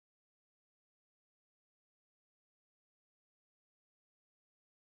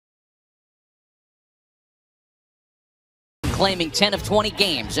claiming 10 of 20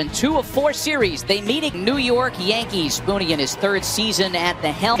 games and 2 of 4 series. They meeting New York Yankees. Booney in his 3rd season at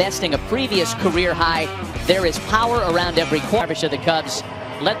the helm, besting a previous career high. There is power around every corner. Of the Cubs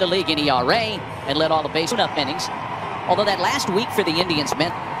led the league in ERA and led all the base enough innings. Although that last week for the Indians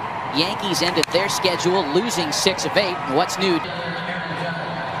meant Yankees ended their schedule losing 6 of 8. What's new?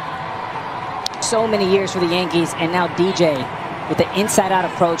 So many years for the Yankees, and now DJ with the inside-out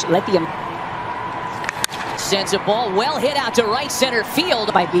approach. Sends a ball well hit out to right center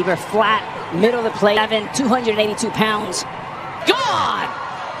field by Bieber, flat, middle of the plate, 282 pounds. Gone!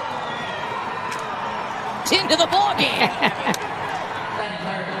 Into the ball game.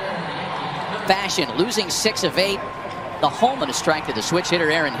 Fashion, losing 6 of 8. The home and a strike to the switch hitter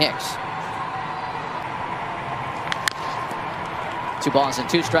Aaron Hicks. 2 balls and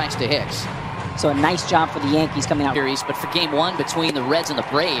 2 strikes to Hicks. So a nice job for the Yankees coming out. Series, but for game 1 between the Reds and the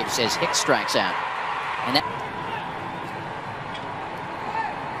Braves as Hicks strikes out. And that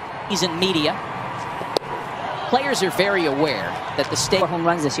he's in media. Players are very aware that the state home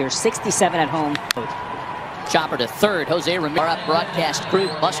runs this year, 67 at home. Chopper to third. Jose Ramirez, broadcast crew,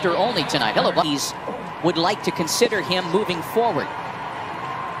 Buster only tonight. Hello, Buckies would like to consider him moving forward.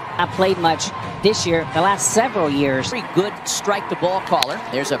 Not played much this year, the last several years. Very good strike the ball caller.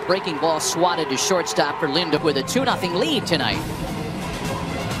 There's a breaking ball swatted to shortstop for Lindo with a 2-0 lead tonight.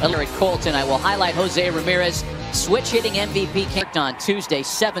 Eric Cole tonight will highlight Jose Ramirez switch hitting MVP kicked on Tuesday,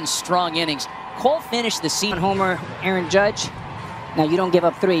 7 strong innings. Cole finished the season. Homer, Aaron Judge. Now you don't give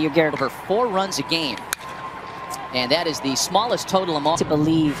up 3, you're Garrett. Over 4 runs a game. And that is the smallest total among. To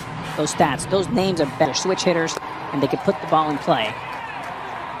believe those stats. Those names are better switch hitters, and they can put the ball in play.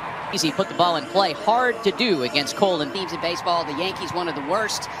 Easy, put the ball in play. Hard to do against Cole and teams in baseball. The Yankees, one of the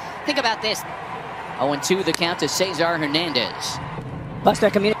worst. Think about this. 0-2 the count to Cesar Hernandez.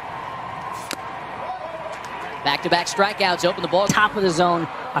 Buster community. Back-to-back strikeouts open the ball. Top of the zone,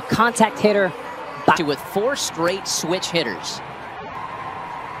 a contact hitter. With 4 straight switch hitters.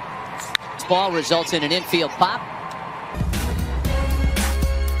 This ball results in an infield pop.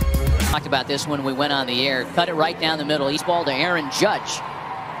 Talked about this when we went on the air. Cut it right down the middle. East ball to Aaron Judge.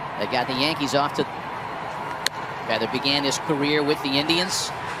 They got the Yankees off to. Guy that began his career with the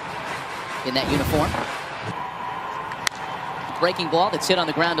Indians in that uniform. Breaking ball that's hit on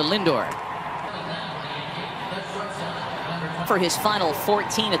the ground to Lindor. For his final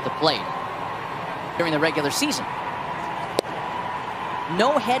 14 at the plate during the regular season.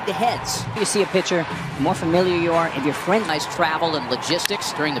 No head-to-heads. You see a pitcher, the more familiar you are, if your friend. Nice travel and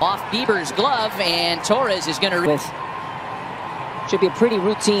logistics during the off Bieber's glove, and Torres is going to. With should be a pretty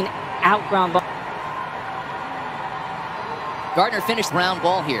routine out ground ball. Gardner finished ground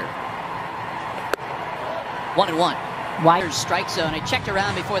ball here. 1-1. Wide strike zone. I checked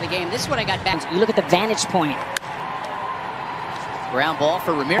around before the game. This is what I got back. You look at the vantage point. Ground ball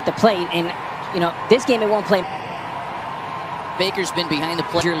for Ramirez. At the plate, and you know this game it won't play. Baker's been behind the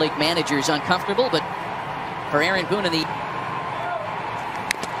plate. League manager's uncomfortable, but for Aaron Boone and the,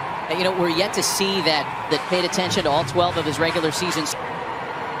 you know, we're yet to see that paid attention to all 12 of his regular seasons.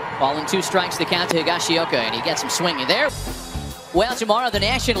 Ball and 2 strikes the count to Higashioka, and he gets him swinging there. Well, tomorrow the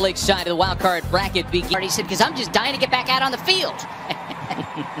National League side of the wild card bracket begins. He said, "Because I'm just dying to get back out on the field."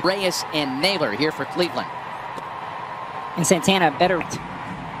 Reyes and Naylor here for Cleveland. And Santana better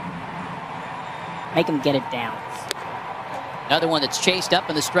make him get it down. Another one that's chased up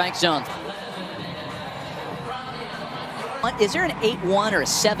in the strike zone. Is there an 8-1 or a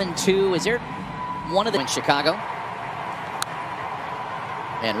 7-2? Is there one of them in Chicago?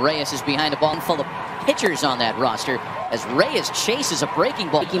 And Reyes is behind the ball, full of pitchers on that roster as Reyes chases a breaking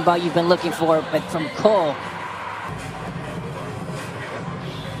ball. Breaking ball you've been looking for, but from Cole.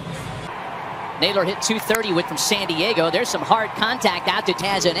 Naylor hit 230 with from San Diego. There's some hard contact out to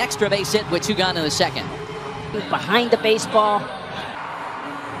Taz, an extra base hit with 2 gone in the second. Behind the baseball.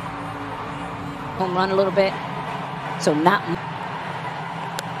 Home run a little bit. So not.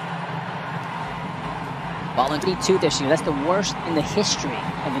 Ball in 3-2 this year. That's the worst in the history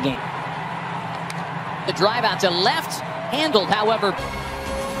of the game. The drive out to left. Handled, however.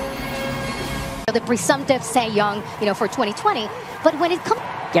 The presumptive Cy Young, you know, for 2020. But when it comes.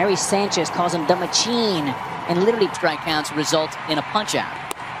 Gary Sanchez calls him the machine. And literally strike counts result in a punch out.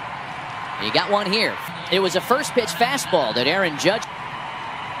 You got one here. It was a first pitch fastball that Aaron Judge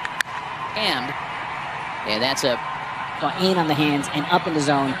and that's a in on the hands and up in the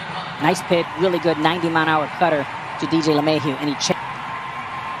zone. Nice pitch, really good 90-mile-an-hour cutter to DJ LeMahieu, and he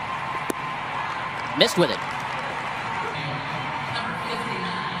missed with it.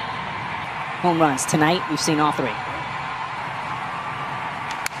 Home runs tonight. We've seen all 3.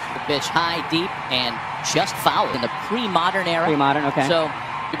 The pitch high, deep, and just fouled in the pre-modern era. Pre-modern, okay. So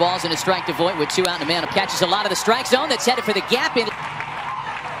the ball's in a strike to void with 2 out and a man. Catches a lot of the strike zone. That's headed for the gap. In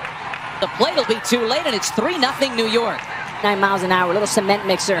the plate will be too late, and it's 3-0 New York. 9 miles an hour, a little cement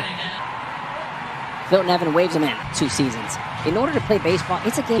mixer. Phil Nevin waves him in 2 seasons. In order to play baseball,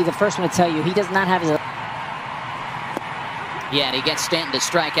 it's a game. He's the first one to tell you he does not have his... Yeah, and he gets Stanton to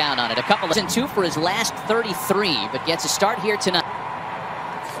strike out on it. A couple of 2 for his last 33, but gets a start here tonight.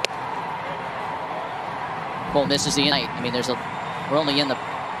 Cole misses the night. I mean, we're only in the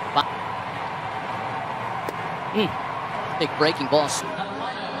big breaking balls.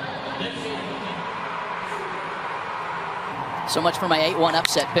 So much for my 8-1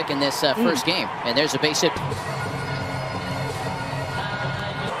 upset pick in this first game. And there's a base hit.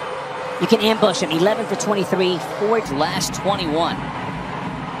 You can ambush him. 11 for 23. 4 last 21.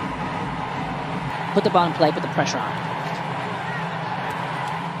 Put the ball in play. Put the pressure on.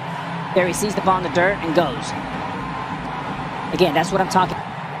 Barry sees the ball in the dirt and goes. Again, that's what I'm talking.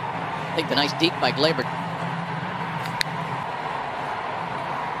 I think the nice deep by Glaber.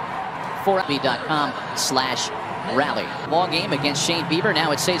 4B.com/rally. Ball game against Shane Bieber.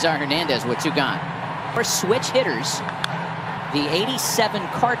 Now it's Cesar Hernandez with 2 gone. For switch hitters, the 87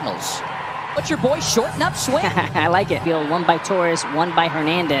 Cardinals. What's your boy shorten up swing? I like it. 1 by Torres, 1 by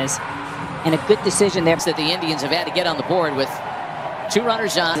Hernandez. And a good decision there. That the Indians have had to get on the board with 2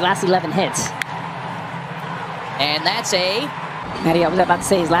 runners on. His last 11 hits. And that's a... Matty, I was about to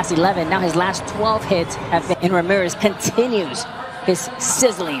say his last 11. Now his last 12 hits have been... And Ramirez continues his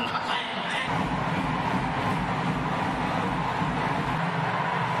sizzling.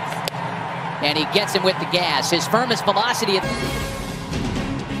 And he gets him with the gas. His firmest velocity.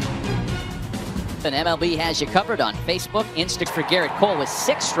 And MLB has you covered on Facebook, Insta for Garrett Cole with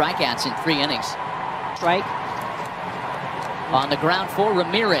 6 strikeouts in 3 innings. Strike. On the ground for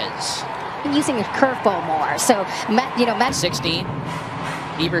Ramirez. Using a curveball more. So, Matt 16.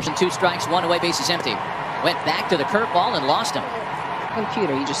 Bieber's in 2 strikes, 1 away, bases empty. Went back to the curveball and lost him.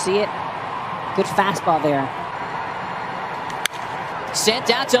 Computer, you just see it. Good fastball there. Sent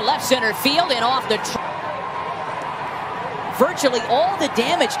out to left center field and off the... Virtually all the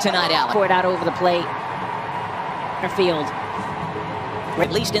damage tonight, Alec. Pour it out over the plate. Center field. Or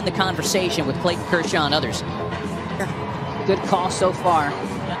at least in the conversation with Clayton Kershaw and others. Good call so far.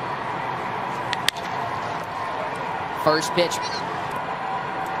 First pitch.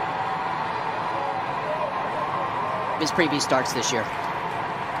 His previous starts this year.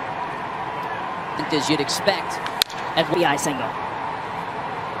 As you'd expect. At the eye single.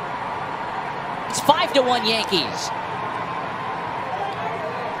 It's 5-1 Yankees.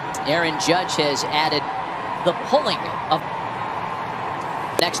 Aaron Judge has added the pulling of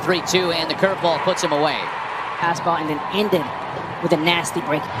next 3-2, and the curveball puts him away. Fastball and then ended with a nasty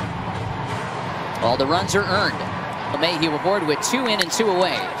break. All the runs are earned. LeMahieu aboard with 2 in and 2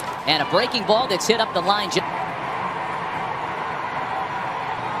 away. And a breaking ball that's hit up the line.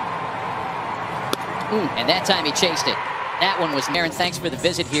 And that time he chased it. That one was... Aaron, thanks for the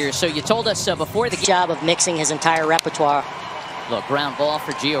visit here. So you told us before the job of mixing his entire repertoire. Look, ground ball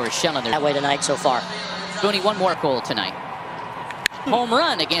for Gio Urshela. That way tonight so far. Booney, 1 more Cole tonight. Home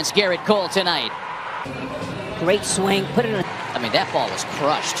run against Garrett Cole tonight. Great swing. Put it in. I mean, that ball was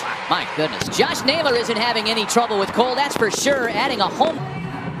crushed. My goodness. Josh Naylor isn't having any trouble with Cole, that's for sure. Adding a home.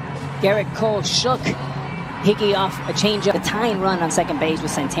 Garrett Cole shook Hickey off a changeup. The tying run on second base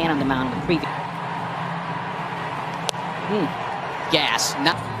with Santana on the mound in the previous. Gas.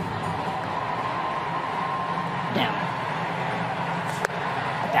 Not down.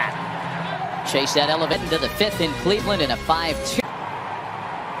 That. Chase that elevated into the 5th in Cleveland in a 5-2.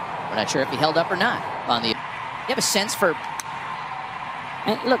 We're not sure if he held up or not on the... You have a sense for...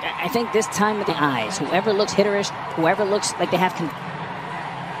 And look, I think this time with the eyes, whoever looks hitterish, whoever looks like they have...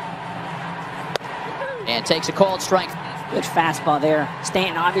 And takes a called strike. Good fastball there.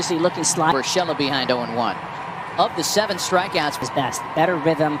 Stanton obviously looking slight. Urshela behind 0-1. Of the 7 strikeouts... His best. Better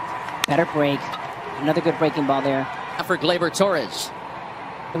rhythm, better break. Another good breaking ball there. For Glaber Torres.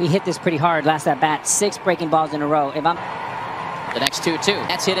 We hit this pretty hard last at bat. 6 breaking balls in a row. If I'm... The next 2-2.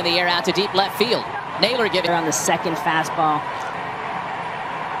 That's hit in the air out to deep left field. Naylor giving... On the second fastball.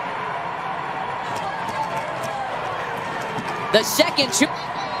 The second 2...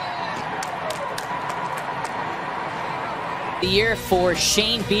 The year for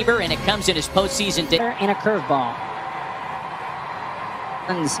Shane Bieber, and it comes in his postseason day. And a curveball.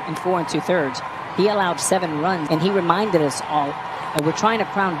 Runs in 4 2/3. He allowed 7 runs, and he reminded us all that we're trying to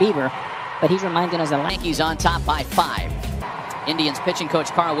crown Bieber, but he's reminding us that Yankees on top by 5. Indians pitching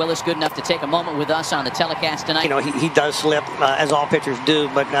coach Carl Willis good enough to take a moment with us on the telecast tonight. You know, he does slip, as all pitchers do,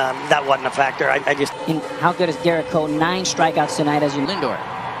 but that wasn't a factor. I just... And how good is Garrett Cole? 9 strikeouts tonight as you... Lindor.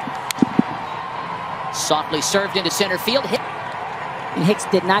 Softly served into center field. And Hicks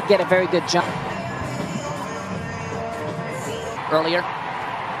did not get a very good jump. Earlier,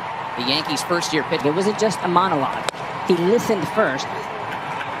 the Yankees' first-year pitch. It wasn't just a monologue. He listened first.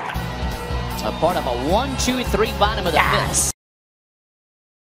 A part of a 1-2-3 bottom of the fifth.